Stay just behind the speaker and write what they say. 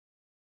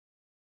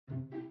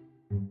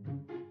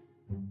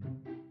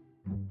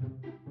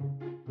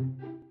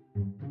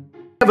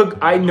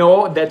I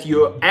know that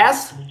your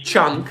ass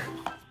chunk.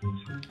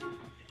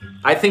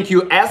 I think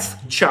you ass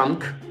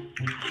chunk.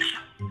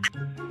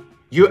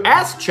 You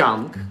ass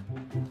chunk.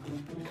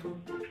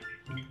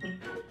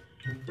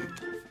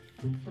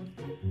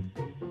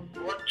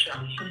 What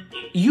chunk?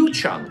 You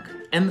chunk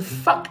and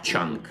fuck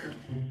chunk.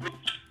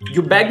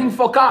 You begging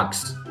for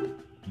cocks.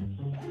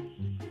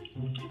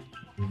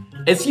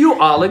 It's you,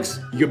 Alex.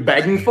 You're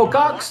begging for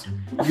cocks.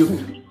 You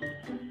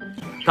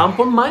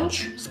tampon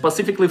munch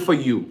specifically for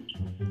you.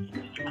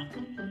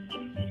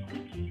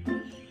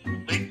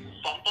 Like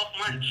pop-up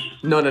munch?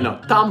 No.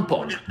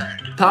 Tampon.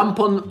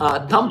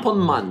 Tampon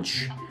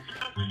munch.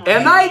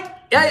 And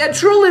I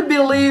truly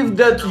believe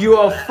that you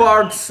are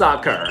fart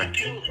sucker.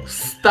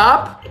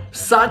 Stop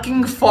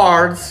sucking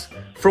farts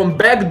from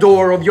back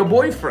door of your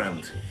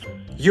boyfriend.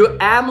 You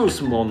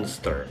anus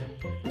monster.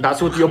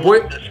 That's what your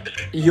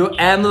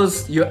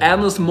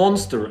anus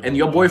monster, and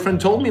your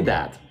boyfriend told me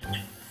that.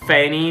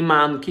 Fanny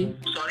monkey.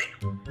 Sorry?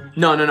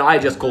 No, I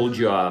just called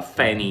you a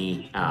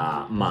fanny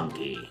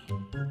monkey.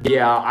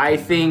 Yeah, I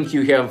think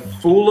you have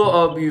full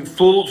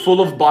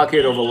of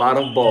bucket of a lot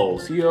of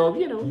balls. Your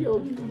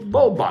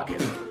ball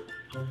bucket.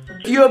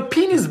 You're a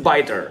penis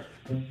biter.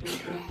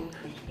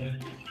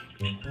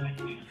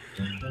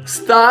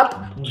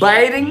 Stop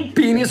biting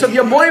penis of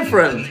your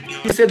boyfriend.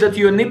 He said that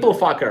you're a nipple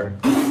fucker.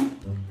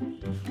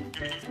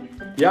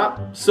 Yeah,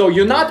 so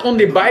you're not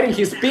only biting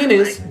his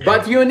penis,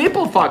 but you're a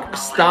nipple fucker.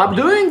 Stop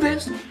doing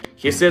this.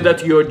 He said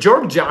that you're a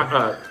jerk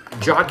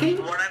jockey?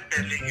 What I'm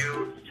telling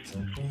you.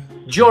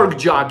 Jerk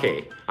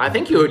jockey. I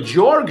think you're a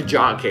jerk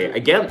jockey.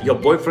 Again, your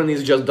boyfriend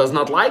just does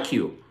not like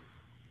you.